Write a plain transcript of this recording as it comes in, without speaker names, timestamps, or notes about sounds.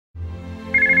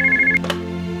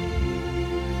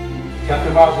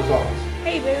Captain Bowser's office.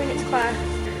 Hey Boone, it's Claire.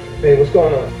 Hey, what's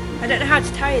going on? I don't know how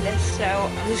to tell you this, so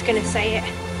I'm just going to say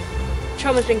it.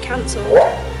 Trauma's been cancelled.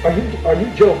 What? Are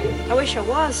you joking? I wish I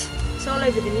was. It's all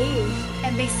over the news.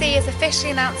 NBC has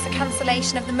officially announced the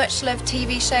cancellation of the much-loved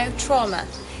TV show Trauma,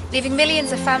 leaving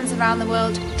millions of fans around the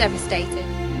world devastated.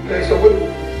 Okay, so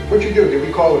what'd you do? Did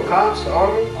we call the cops, the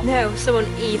army? No, someone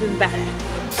even better.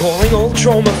 Calling all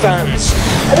Trauma fans.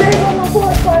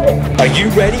 Are you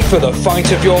ready for the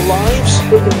fight of your lives?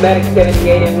 This is Medic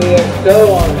 78 and we are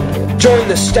so on it. Join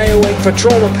the Stay Awake for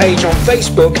Trauma page on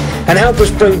Facebook and help us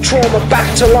bring trauma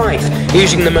back to life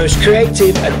using the most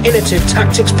creative and innovative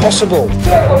tactics possible.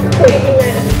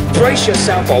 Brace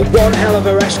yourself for one hell of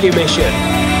a rescue mission.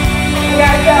 We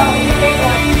gotta go. Big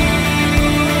one.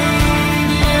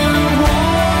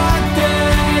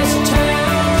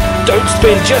 Don't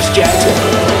spin just yet.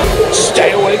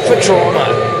 Stay awake for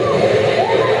Trauma.